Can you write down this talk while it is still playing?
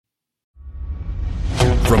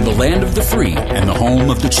From the land of the free and the home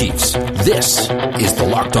of the Chiefs, this is the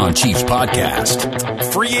Locked On Chiefs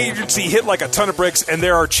podcast. Free agency hit like a ton of bricks, and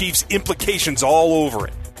there are Chiefs implications all over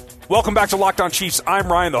it. Welcome back to Locked On Chiefs. I'm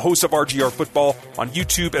Ryan, the host of RGR Football on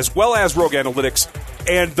YouTube, as well as Rogue Analytics,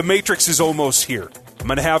 and the Matrix is almost here. I'm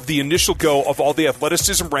going to have the initial go of all the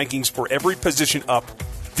athleticism rankings for every position up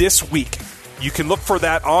this week. You can look for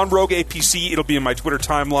that on Rogue APC. It'll be in my Twitter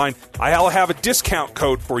timeline. I'll have a discount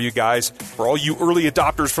code for you guys, for all you early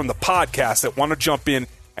adopters from the podcast that want to jump in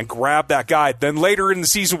and grab that guide. Then later in the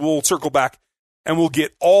season, we'll circle back and we'll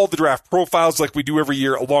get all the draft profiles like we do every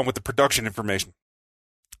year, along with the production information.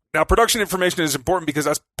 Now, production information is important because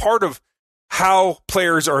that's part of how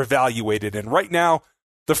players are evaluated. And right now,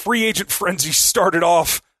 the free agent frenzy started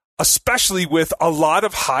off, especially with a lot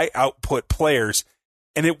of high output players.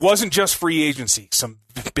 And it wasn't just free agency. Some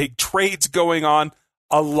big trades going on,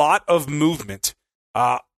 a lot of movement.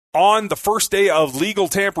 On the first day of legal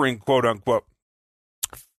tampering, quote unquote,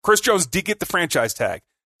 Chris Jones did get the franchise tag.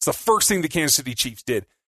 It's the first thing the Kansas City Chiefs did.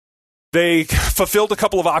 They fulfilled a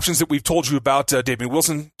couple of options that we've told you about. Damian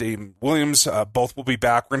Wilson, Damian Williams, both will be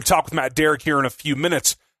back. We're going to talk with Matt Derrick here in a few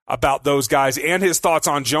minutes about those guys and his thoughts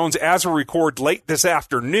on Jones. As we record late this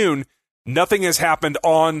afternoon, nothing has happened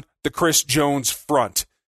on the Chris Jones front,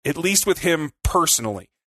 at least with him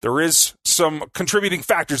personally. There is some contributing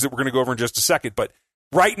factors that we're going to go over in just a second, but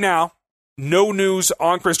right now, no news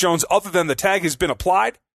on Chris Jones other than the tag has been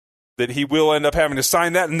applied, that he will end up having to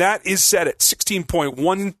sign that, and that is set at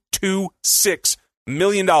 $16.126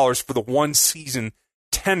 million for the one-season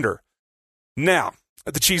tender. Now,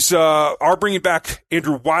 the Chiefs are bringing back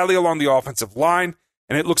Andrew Wiley along the offensive line,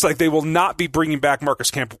 and it looks like they will not be bringing back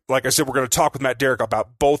Marcus Kemp. Like I said, we're going to talk with Matt Derrick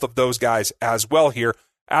about both of those guys as well here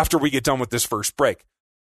after we get done with this first break.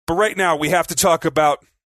 But right now, we have to talk about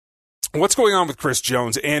what's going on with Chris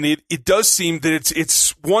Jones, and it does seem that it's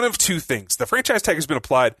one of two things. The franchise tag has been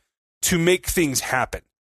applied to make things happen.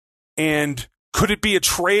 And could it be a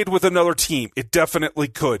trade with another team? It definitely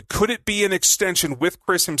could. Could it be an extension with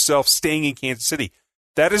Chris himself staying in Kansas City?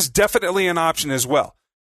 That is definitely an option as well.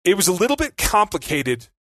 It was a little bit complicated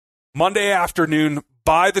Monday afternoon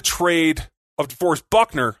by the trade of DeForest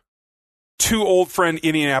Buckner to old friend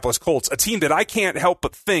Indianapolis Colts, a team that I can't help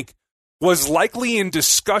but think was likely in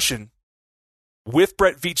discussion with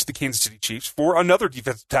Brett Veach, the Kansas City Chiefs, for another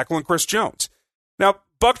defensive tackle in Chris Jones. Now,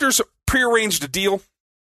 Buckner's prearranged a deal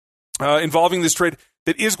involving this trade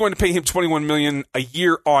that is going to pay him $21 million a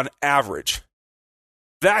year on average.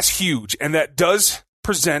 That's huge, and that does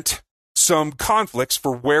present some conflicts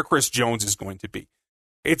for where Chris Jones is going to be.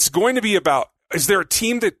 It's going to be about, is there a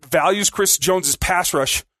team that values Chris Jones's pass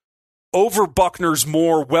rush over Buckner's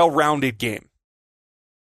more well-rounded game?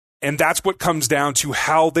 And that's what comes down to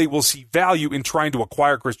how they will see value in trying to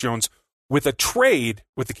acquire Chris Jones with a trade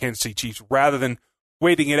with the Kansas City Chiefs rather than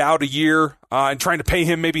waiting it out a year and trying to pay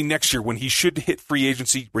him maybe next year when he should hit free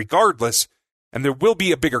agency regardless, and there will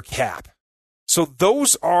be a bigger cap. So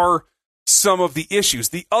those are some of the issues.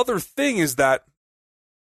 The other thing is that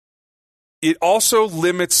it also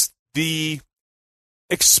limits the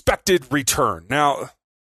expected return. Now,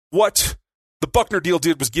 what the Buckner deal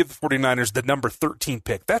did was give the 49ers the number 13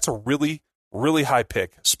 pick. That's a really, really high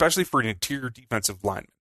pick, especially for an interior defensive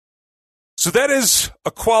lineman. So that is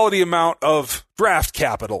a quality amount of draft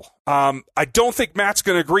capital. I don't think Matt's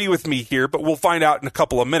going to agree with me here, but we'll find out in a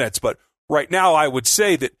couple of minutes. But right now, I would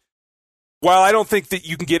say that while I don't think that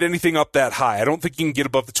you can get anything up that high, I don't think you can get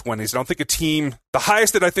above the 20s. I don't think a team, the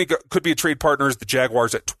highest that I think could be a trade partner is the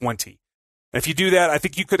Jaguars at 20. And if you do that, I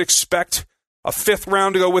think you could expect a fifth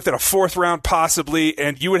round to go with it, a fourth round possibly,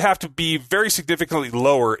 and you would have to be very significantly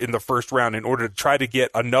lower in the first round in order to try to get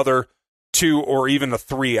another 2 or even a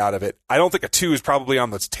 3 out of it. I don't think a 2 is probably on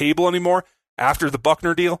the table anymore after the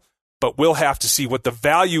Buckner deal, but we'll have to see what the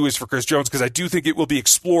value is for Chris Jones because I do think it will be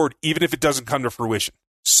explored even if it doesn't come to fruition.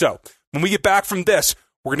 So when we get back from this,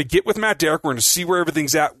 we're going to get with Matt Derrick. We're going to see where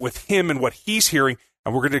everything's at with him and what he's hearing,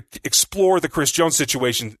 and we're going to explore the Chris Jones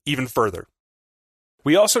situation even further.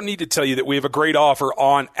 We also need to tell you that we have a great offer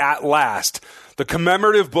on At Last, the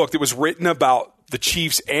commemorative book that was written about the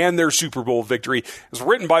Chiefs and their Super Bowl victory. It was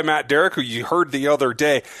written by Matt Derrick, who you heard the other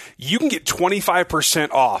day. You can get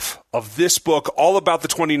 25% off of this book, all about the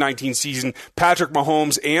 2019 season, Patrick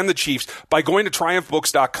Mahomes and the Chiefs, by going to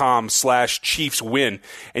triumphbooks.com/ChiefsWin.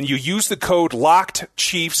 And you use the code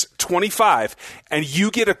LOCKEDChiefs25, and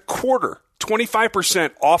you get a quarter,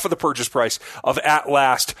 25% off of the purchase price of At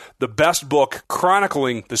Last, the best book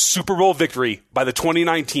chronicling the Super Bowl victory by the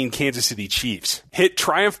 2019 Kansas City Chiefs. Hit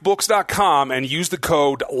triumphbooks.com and use the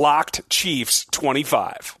code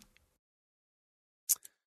LOCKEDChiefs25.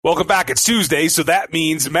 Welcome back. It's Tuesday, so that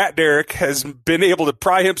means Matt Derrick has been able to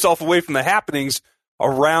pry himself away from the happenings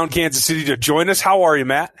around Kansas City to join us. How are you,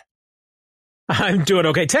 Matt? I'm doing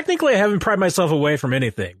okay. Technically, I haven't pried myself away from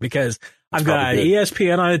anything because I've got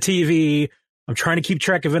ESPN on the TV. I'm trying to keep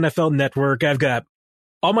track of NFL Network. I've got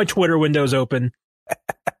all my Twitter windows open.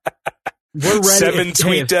 We're ready. 7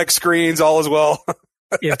 tweet deck screens, all as well.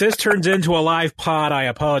 If this turns into a live pod, I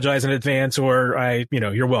apologize in advance, or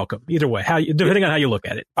you're welcome. Either way, depending on how you look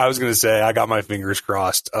at it. I was going to say, I got my fingers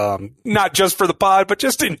crossed. Not just for the pod, but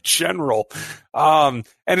just in general. And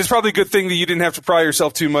it's probably a good thing that you didn't have to pry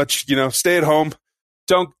yourself too much. Stay at home.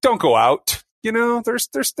 Don't go out.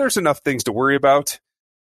 There's enough things to worry about.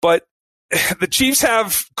 But the Chiefs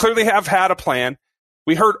clearly have had a plan.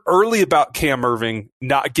 We heard early about Cam Erving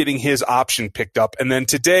not getting his option picked up. And then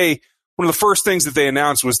today, one of the first things that they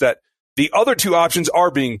announced was that the other two options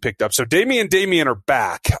are being picked up. So Damian are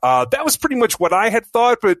back. That was pretty much what I had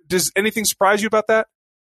thought, but does anything surprise you about that?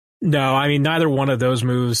 No, I mean, neither one of those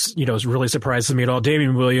moves, really surprises me at all.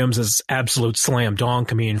 Damian Williams is absolute slam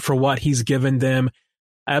dunk. I mean, for what he's given them,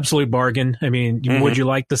 absolute bargain. I mean, Would you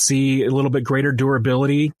like to see a little bit greater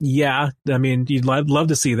durability? Yeah. I mean, you'd love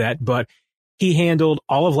to see that, but he handled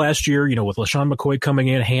all of last year, with LaShawn McCoy coming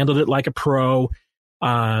in, handled it like a pro.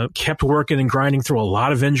 Kept working and grinding through a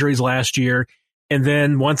lot of injuries last year. And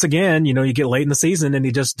then once again, you get late in the season and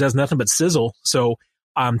he just does nothing but sizzle. So,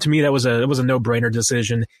 to me, that was a no-brainer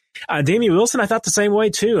decision. Damian Wilson, I thought the same way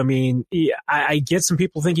too. I mean, I get some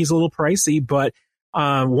people think he's a little pricey, but,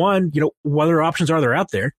 one, what other options are there out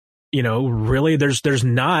there? Really there's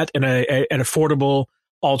not an affordable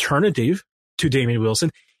alternative to Damian Wilson.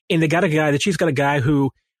 And the Chiefs got a guy who,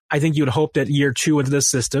 I think you'd hope that year 2 into this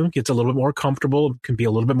system gets a little bit more comfortable, can be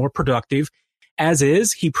a little bit more productive. As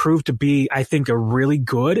is, he proved to be, I think, a really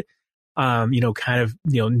good,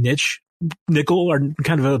 niche nickel or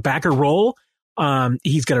kind of a backer role.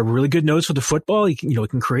 He's got a really good nose for the football. He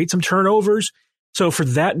can create some turnovers. So for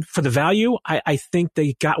the value, I think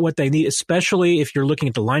they got what they need, especially if you're looking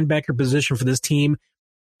at the linebacker position for this team.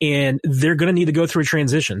 And they're going to need to go through a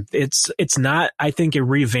transition. It's not, I think, a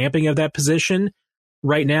revamping of that position.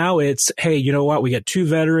 Right now, it's, hey, you know what? We got 2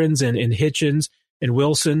 veterans in Hitchens and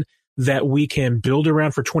Wilson that we can build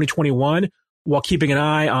around for 2021 while keeping an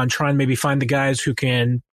eye on trying to maybe find the guys who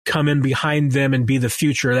can come in behind them and be the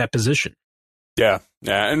future of that position. Yeah.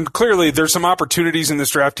 And clearly there's some opportunities in this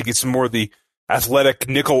draft to get some more of the athletic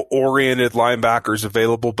nickel-oriented linebackers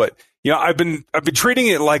available. But, I've been treating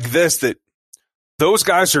it like this, that those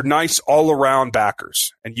guys are nice all-around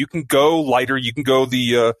backers. And you can go lighter. You can go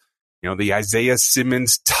the Isaiah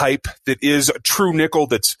Simmons type that is a true nickel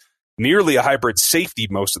that's nearly a hybrid safety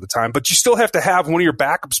most of the time, but you still have to have one of your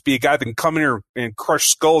backups be a guy that can come in here and crush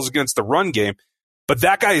skulls against the run game. But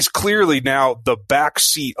that guy is clearly now the back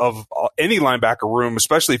seat of any linebacker room,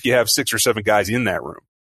 especially if you have 6 or 7 guys in that room.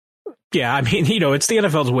 Yeah, I mean, it's the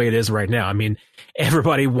NFL's way it is right now. I mean,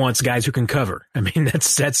 everybody wants guys who can cover. I mean,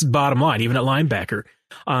 that's the bottom line, even at linebacker.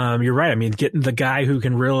 You're right. I mean, getting the guy who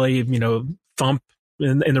can really, thump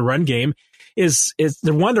in the run game is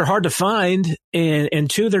one, they're hard to find, and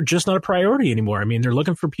 2, they're just not a priority anymore. I mean, they're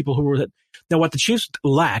looking for people who are now what the Chiefs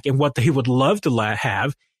lack and what they would love to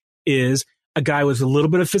have is a guy with a little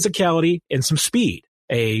bit of physicality and some speed,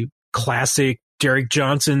 a classic Derrick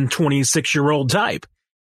Johnson 26-year-old type.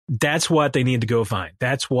 That's what they need to go find.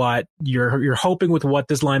 That's what you're hoping with what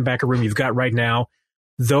this linebacker room you've got right now.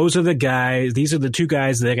 Those are the guys. These are the 2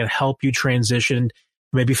 guys that can help you transition.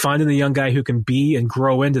 Maybe finding the young guy who can be and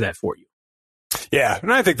grow into that for you. Yeah,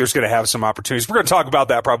 and I think there's going to have some opportunities. We're going to talk about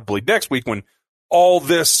that probably next week when all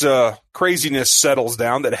this craziness settles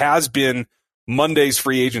down that has been Monday's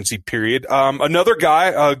free agency period. Another guy,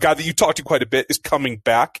 a guy that you talked to quite a bit, is coming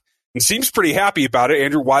back and seems pretty happy about it.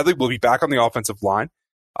 Andrew Wiley will be back on the offensive line.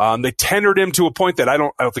 They tendered him to a point that I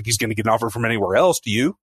don't think he's going to get an offer from anywhere else. Do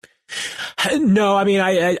you? No, I mean,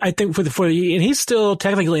 I think and he's still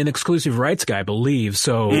technically an exclusive rights guy, I believe.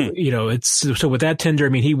 So, so with that tender, I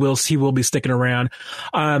mean, he will be sticking around.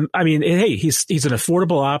 I mean, hey, he's an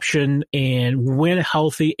affordable option, and when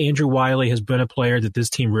healthy, Andrew Wiley has been a player that this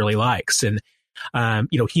team really likes. And,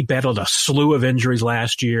 he battled a slew of injuries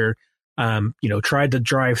last year, tried to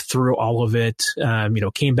drive through all of it,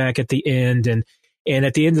 came back at the end, and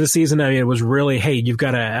at the end of the season, I mean, it was really, hey, you've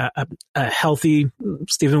got a healthy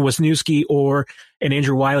Steven Wisniewski or an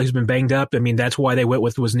Andrew Wiley who's been banged up. I mean, that's why they went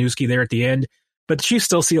with Wisniewski there at the end. But the Chiefs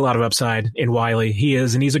still see a lot of upside in Wiley.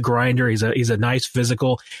 He's a grinder. He's a nice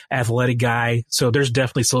physical, athletic guy. So there's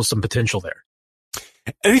definitely still some potential there.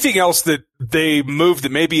 Anything else that they moved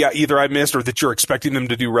that maybe either I missed or that you're expecting them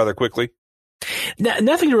to do rather quickly?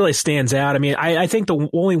 Nothing really stands out. I mean, I think the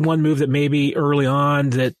only one move that maybe early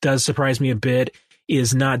on that does surprise me a bit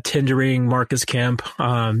is not tendering Marcus Kemp.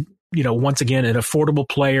 Once again, an affordable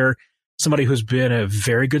player, somebody who's been a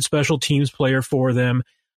very good special teams player for them,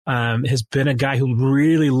 has been a guy who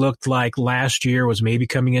really looked like last year was maybe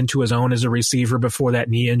coming into his own as a receiver before that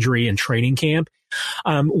knee injury in training camp.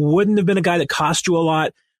 Wouldn't have been a guy that cost you a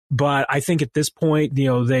lot. But I think at this point, they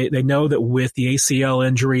know that with the ACL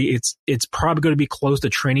injury, it's probably going to be close to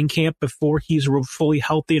training camp before he's fully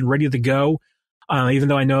healthy and ready to go. Even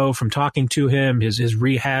though I know from talking to him, his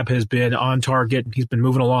rehab has been on target. He's been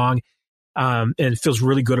moving along, and it feels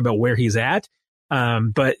really good about where he's at.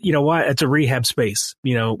 But you know what? It's a rehab space,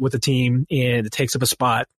 with the team, and it takes up a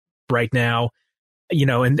spot right now.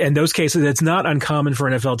 In those cases, it's not uncommon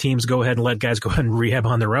for NFL teams to go ahead and let guys go ahead and rehab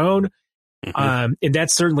on their own. Mm-hmm. And that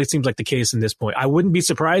certainly seems like the case in this point. I wouldn't be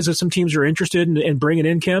surprised if some teams are interested in bringing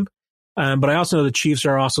in Kemp, but I also know the Chiefs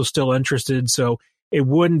are also still interested. So it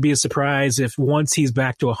wouldn't be a surprise if once he's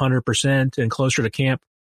back to 100% and closer to camp,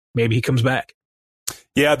 maybe he comes back.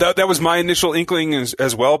 Yeah, that was my initial inkling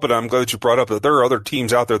as well, but I'm glad that you brought up that there are other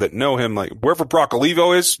teams out there that know him. Like wherever Brock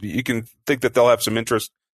Olivo is, you can think that they'll have some interest.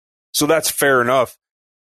 So that's fair enough.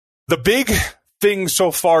 The big thing so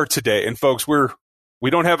far today, and folks, we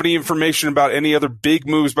don't have any information about any other big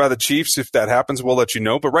moves by the Chiefs. If that happens, we'll let you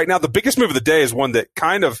know. But right now, the biggest move of the day is one that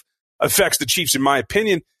kind of affects the Chiefs, in my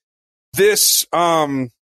opinion. This, I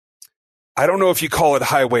don't know if you call it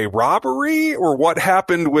highway robbery or what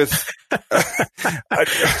happened with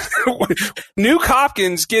Nuke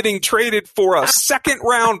Hopkins getting traded for a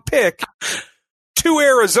second-round pick to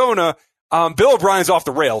Arizona. Bill O'Brien's off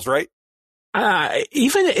the rails, right?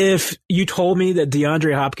 Even if you told me that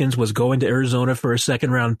DeAndre Hopkins was going to Arizona for a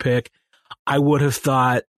second-round pick, I would have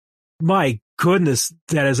thought, my goodness,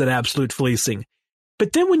 that is an absolute fleecing.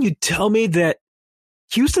 But then when you tell me that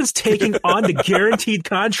Houston's taking on the guaranteed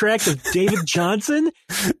contract of David Johnson,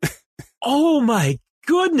 oh my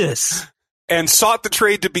goodness. And sought the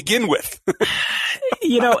trade to begin with.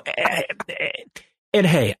 And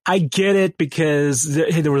hey, I get it because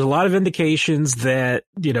there was a lot of indications that,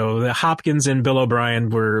 the Hopkins and Bill O'Brien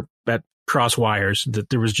were at cross wires, that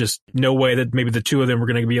there was just no way that maybe the two of them were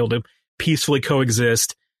going to be able to peacefully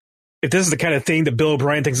coexist. If this is the kind of thing that Bill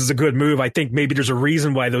O'Brien thinks is a good move, I think maybe there's a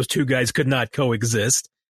reason why those two guys could not coexist.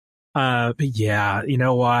 But yeah, you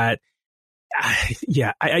know what?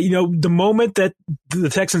 The moment that the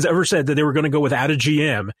Texans ever said that they were going to go without a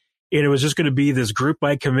GM and it was just going to be this group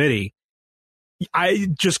by committee, I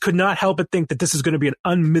just could not help but think that this is going to be an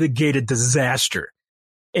unmitigated disaster.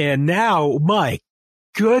 And now, my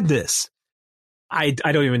goodness, I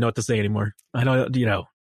don't even know what to say anymore. I don't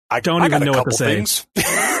even know what to say.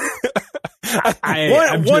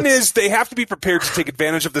 One is they have to be prepared to take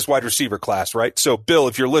advantage of this wide receiver class, right? So, Bill,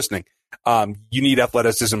 if you're listening, you need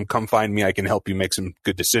athleticism, come find me. I can help you make some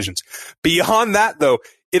good decisions. Beyond that, though,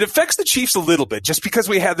 it affects the Chiefs a little bit just because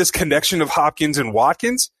we have this connection of Hopkins and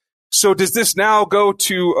Watkins. So does this now go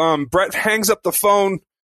to Brett hangs up the phone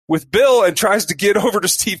with Bill and tries to get over to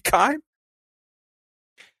Steve Keim?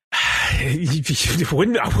 I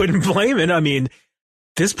wouldn't blame it. I mean, at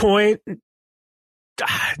this point,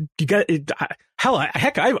 you got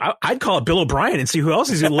I'd call it Bill O'Brien and see who else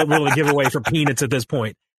he's willing to give away for peanuts at this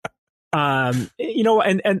point. And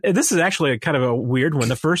this is actually kind of a weird one.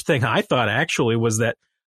 The first thing I thought actually was that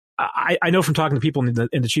I know from talking to people in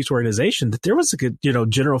the Chiefs organization that there was a good,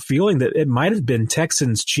 general feeling that it might have been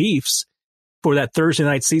Texans Chiefs for that Thursday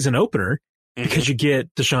night season opener because you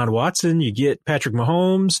get Deshaun Watson, you get Patrick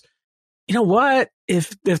Mahomes. You know what?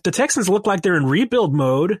 If the Texans look like they're in rebuild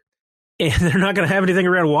mode and they're not going to have anything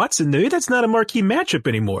around Watson, maybe that's not a marquee matchup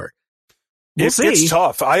anymore. We'll see. It's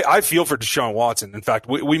tough. I feel for Deshaun Watson. In fact,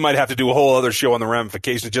 we might have to do a whole other show on the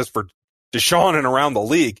ramifications just for Deshaun and around the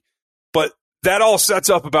league. But that all sets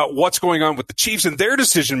up about what's going on with the Chiefs and their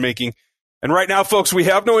decision-making. And right now, folks, we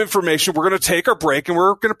have no information. We're going to take our break, and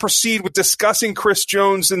we're going to proceed with discussing Chris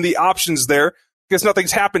Jones and the options there because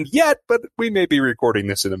nothing's happened yet, but we may be recording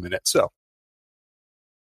this in a minute. So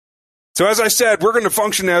as I said, we're going to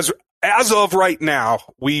function as of right now.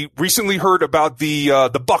 We recently heard about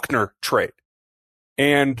the Buckner trade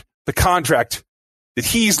and the contract that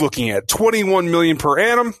he's looking at, $21 million per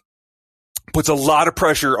annum, puts a lot of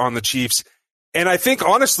pressure on the Chiefs. And I think,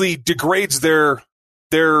 honestly, degrades their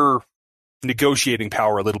negotiating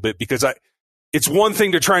power a little bit because it's one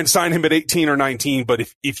thing to try and sign him at 18 or 19, but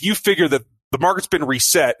if you figure that the market's been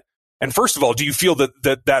reset, and first of all, do you feel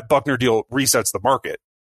that Buckner deal resets the market?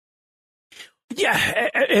 Yeah,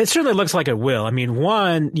 it certainly looks like it will. I mean,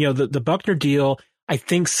 one, the Buckner deal, I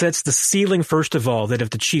think sets the ceiling, first of all, that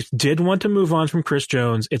if the Chiefs did want to move on from Chris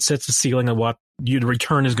Jones, it sets the ceiling of what the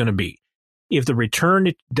return is going to be. If the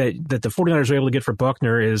return that the 49ers are able to get for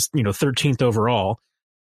Buckner is, 13th overall,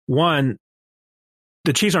 one,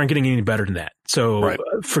 the Chiefs aren't getting any better than that. So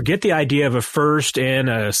Forget the idea of a first and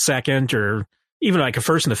a second or even like a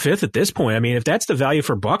first and a fifth at this point. I mean, if that's the value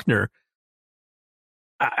for Buckner,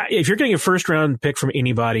 if you're getting a first round pick from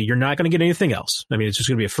anybody, you're not going to get anything else. I mean, it's just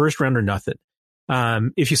going to be a first round or nothing.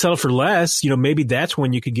 If you settle for less, maybe that's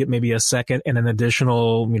when you could get maybe a second and an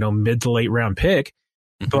additional, mid to late round pick.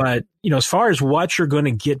 Mm-hmm. But, as far as what you're going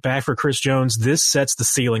to get back for Chris Jones, this sets the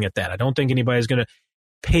ceiling at that. I don't think anybody's going to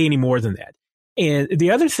pay any more than that. And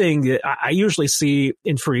the other thing that I usually see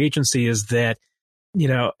in free agency is that,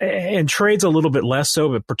 and trades a little bit less so,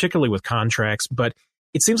 but particularly with contracts, but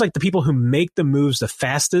it seems like the people who make the moves the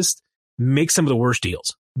fastest make some of the worst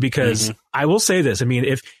deals. Because I will say this, I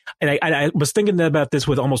mean, I was thinking about this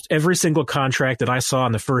with almost every single contract that I saw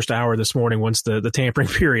in the first hour this morning once the tampering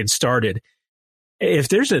period started. If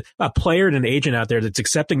there's a player and an agent out there that's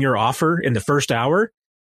accepting your offer in the first hour,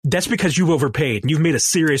 that's because you've overpaid and you've made a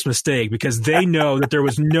serious mistake because they know that there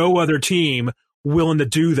was no other team willing to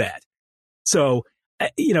do that. So,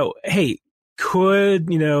 hey, could,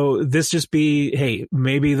 this just be, hey,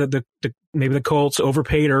 maybe maybe the Colts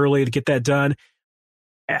overpaid early to get that done?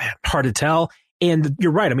 Hard to tell. And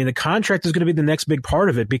you're right. I mean, the contract is going to be the next big part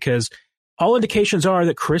of it because all indications are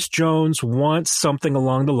that Chris Jones wants something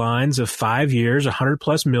along the lines of 5 years,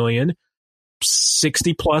 $100+ million,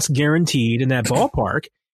 60+ guaranteed in that ballpark.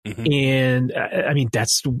 And I mean,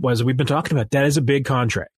 that's as we've been talking about. That is a big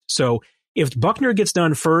contract. So if Buckner gets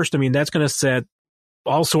done first, I mean, that's going to set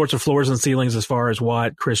all sorts of floors and ceilings as far as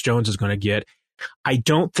what Chris Jones is going to get. I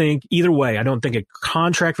don't think either way. I don't think a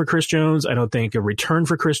contract for Chris Jones. I don't think a return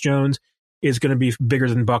for Chris Jones is going to be bigger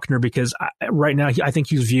than Buckner because right now I think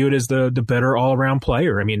he's viewed as the better all around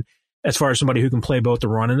player. I mean, as far as somebody who can play both the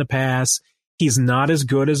run and the pass, he's not as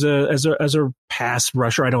good as a pass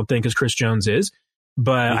rusher. I don't think as Chris Jones is.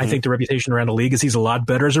 But I think the reputation around the league is he's a lot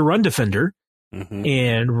better as a run defender.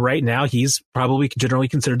 And right now he's probably generally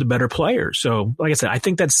considered the better player. So like I said, I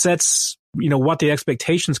think that sets, what the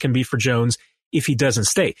expectations can be for Jones if he doesn't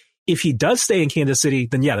stay. If he does stay in Kansas City,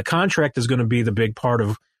 then yeah, the contract is going to be the big part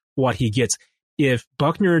of what he gets. If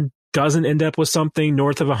Buckner doesn't end up with something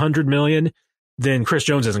north of $100 million, then Chris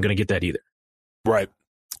Jones isn't going to get that either. Right.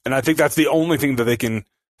 And I think that's the only thing that they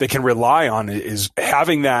can rely on is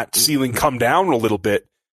having that ceiling come down a little bit.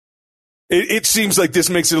 It seems like this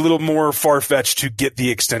makes it a little more far-fetched to get the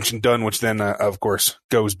extension done, which then, of course,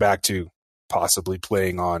 goes back to possibly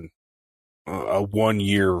playing on a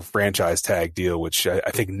 1-year franchise tag deal, which I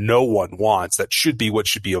think no one wants. That should be what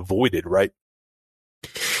should be avoided, right?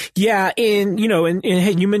 Yeah, and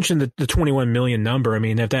hey, you mentioned the $21 million number. I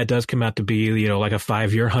mean, if that does come out to be, like a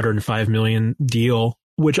 5-year, $105 million deal,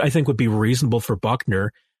 which I think would be reasonable for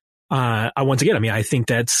Buckner. Once again, I mean, I think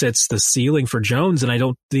that sets the ceiling for Jones, and I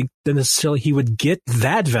don't think that necessarily he would get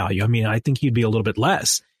that value. I mean, I think he'd be a little bit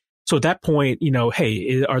less. So at that point,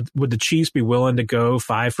 hey, would the Chiefs be willing to go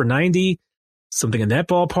 5 for $90, something in that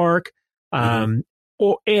ballpark? And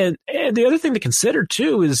the other thing to consider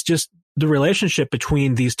too is just the relationship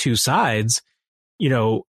between these two sides.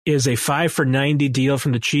 Is a 5 for $90 deal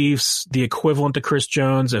from the Chiefs the equivalent to Chris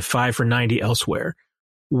Jones of 5 for $90 elsewhere?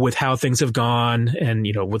 With how things have gone and,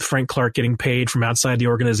 with Frank Clark getting paid from outside the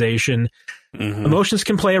organization, emotions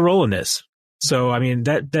can play a role in this. So, I mean,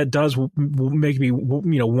 that does make me,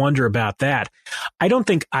 wonder about that. I don't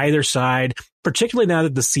think either side, particularly now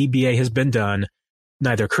that the CBA has been done,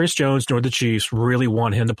 neither Chris Jones nor the Chiefs really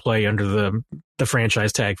want him to play under the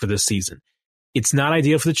franchise tag for this season. It's not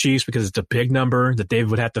ideal for the Chiefs because it's a big number that they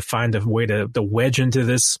would have to find a way to wedge into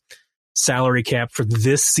this salary cap for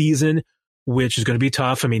this season, which is going to be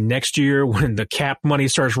tough. I mean, next year when the cap money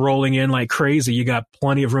starts rolling in like crazy, you got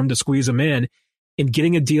plenty of room to squeeze them in. And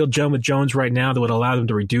getting a deal done with Jones right now that would allow them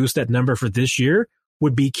to reduce that number for this year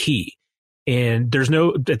would be key. And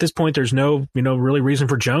at this point, there's no, really reason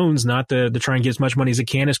for Jones not to try and get as much money as he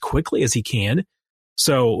can as quickly as he can.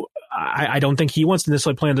 So I don't think he wants to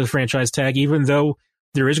necessarily play under the franchise tag, even though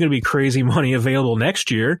there is going to be crazy money available next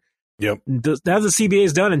year. Yep. Now the CBA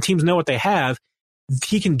is done and teams know what they have,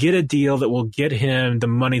 he can get a deal that will get him the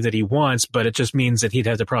money that he wants, but it just means that he'd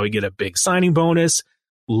have to probably get a big signing bonus,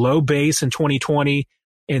 low base in 2020,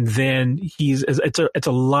 and then it's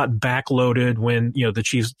a lot backloaded when the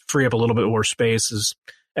Chiefs free up a little bit more space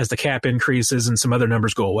as the cap increases and some other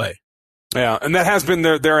numbers go away. Yeah, and that has been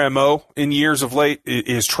their MO in years of late,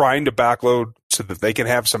 is trying to backload so that they can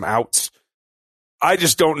have some outs. I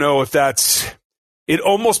just don't know if it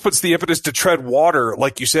almost puts the impetus to tread water.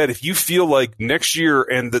 Like you said, if you feel like next year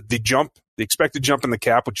and the expected jump in the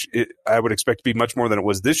cap, which I would expect to be much more than it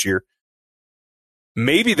was this year,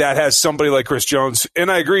 maybe that has somebody like Chris Jones. And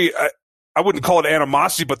I agree. I wouldn't call it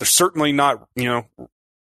animosity, but they're certainly not,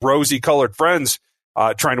 rosy colored friends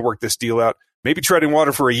trying to work this deal out. Maybe treading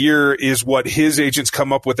water for a year is what his agents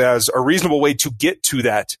come up with as a reasonable way to get to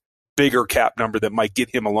that bigger cap number that might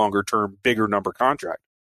get him a longer term, bigger number contract.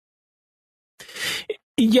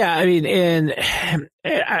 Yeah, I mean, and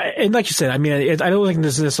like you said, I mean, I don't think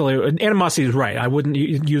this is necessarily animosity is right. I wouldn't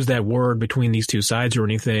use that word between these two sides or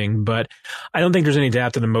anything, but I don't think there's any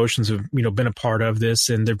doubt that emotions have been a part of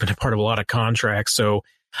this, and they've been a part of a lot of contracts. So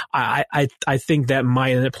I think that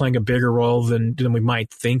might end up playing a bigger role than we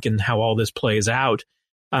might think in how all this plays out.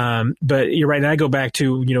 But you're right, and I go back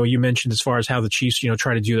to you mentioned as far as how the Chiefs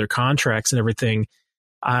try to do their contracts and everything.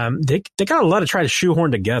 They got a lot to try to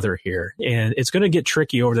shoehorn together here, and it's going to get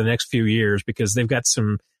tricky over the next few years because they've got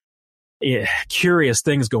some curious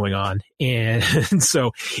things going on. And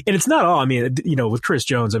so, and it's not all, I mean, with Chris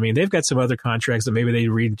Jones, I mean, they've got some other contracts that maybe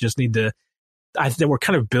they just need to, that were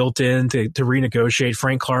kind of built in to renegotiate.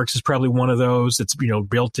 Frank Clark's is probably one of those that's,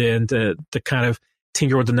 built in to kind of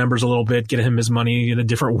tinker with the numbers a little bit, get him his money in a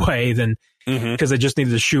different way than because they just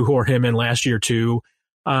needed to shoehorn him in last year too.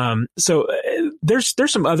 So there's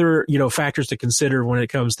some other, factors to consider when it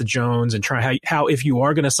comes to Jones and try how if you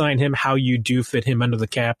are going to sign him, how you do fit him under the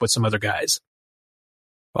cap with some other guys.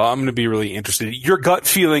 Well, I'm going to be really interested. Your gut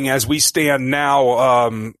feeling as we stand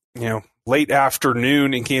now, late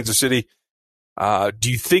afternoon in Kansas City,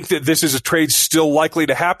 do you think that this is a trade still likely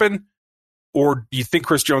to happen, or do you think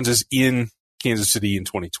Chris Jones is in Kansas City in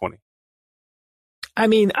 2020? I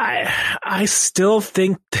mean, I still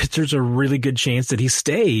think that there's a really good chance that he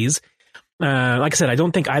stays. Like I said, I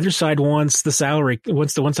don't think either side wants the salary,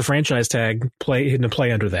 wants the franchise tag play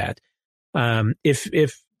under that. If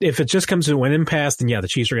it just comes to an impasse, then yeah, the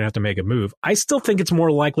Chiefs are going to have to make a move. I still think it's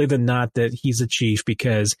more likely than not that he's a Chief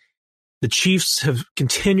because the Chiefs have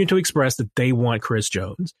continued to express that they want Chris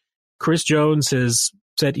Jones. Chris Jones has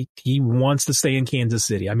said he wants to stay in Kansas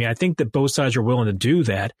City. I mean, I think that both sides are willing to do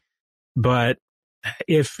that, but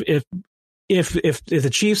if the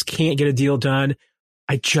Chiefs can't get a deal done,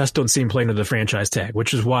 I just don't see him playing to the franchise tag,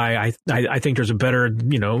 which is why I think there's a better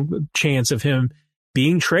chance of him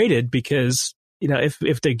being traded because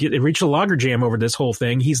if they reach a logjam over this whole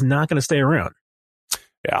thing, he's not going to stay around.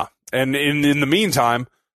 Yeah, and in the meantime,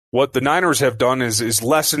 what the Niners have done is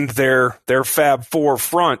lessened their Fab Four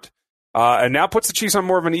front, and now puts the Chiefs on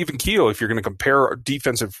more of an even keel if you're going to compare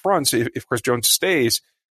defensive fronts if Chris Jones stays.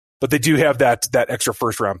 But they do have that extra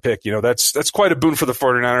first-round pick. That's quite a boon for the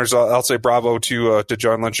 49ers. I'll say bravo to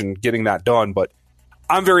John Lynch in getting that done. But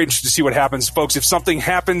I'm very interested to see what happens, folks. If something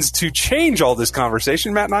happens to change all this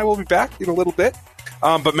conversation, Matt and I will be back in a little bit.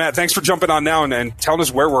 But, Matt, thanks for jumping on now and telling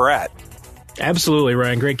us where we're at. Absolutely,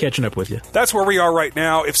 Ryan. Great catching up with you. That's where we are right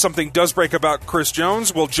now. If something does break about Chris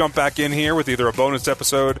Jones, we'll jump back in here with either a bonus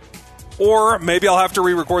episode or maybe I'll have to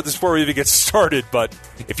re-record this before we even get started. But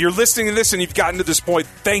if you're listening to this and you've gotten to this point,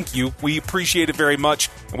 thank you. We appreciate it very much.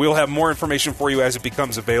 And we'll have more information for you as it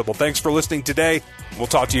becomes available. Thanks for listening today. We'll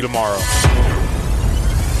talk to you tomorrow.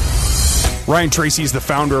 Ryan Tracy is the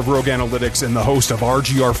founder of Rogue Analytics and the host of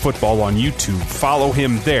RGR Football on YouTube. Follow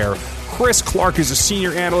him there. Chris Clark is a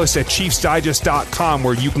senior analyst at ChiefsDigest.com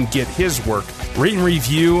where you can get his work. Rate and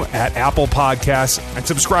review at Apple Podcasts and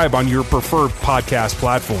subscribe on your preferred podcast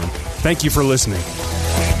platform. Thank you for listening.